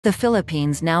The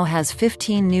Philippines now has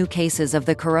 15 new cases of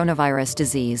the coronavirus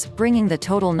disease, bringing the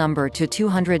total number to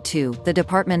 202, the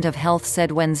Department of Health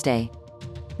said Wednesday.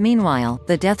 Meanwhile,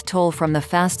 the death toll from the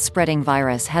fast-spreading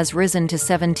virus has risen to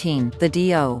 17, the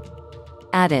DO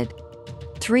added.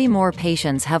 3 more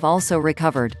patients have also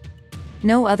recovered.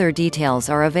 No other details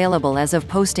are available as of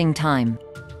posting time.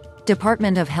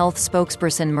 Department of Health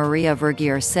spokesperson Maria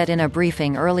Vergere said in a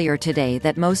briefing earlier today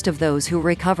that most of those who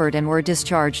recovered and were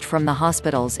discharged from the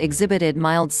hospitals exhibited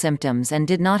mild symptoms and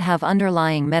did not have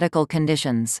underlying medical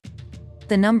conditions.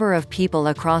 The number of people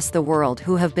across the world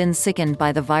who have been sickened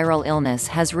by the viral illness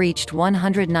has reached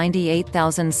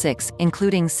 198,006,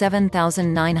 including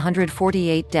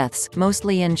 7,948 deaths,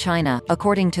 mostly in China,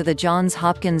 according to the Johns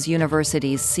Hopkins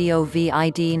University's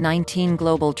COVID-19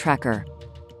 Global Tracker.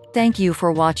 Thank you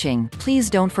for watching. Please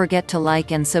don't forget to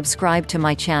like and subscribe to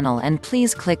my channel, and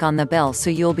please click on the bell so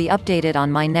you'll be updated on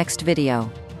my next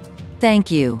video. Thank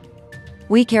you.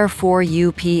 WeCare for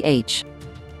UPH.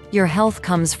 Your health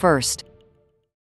comes first.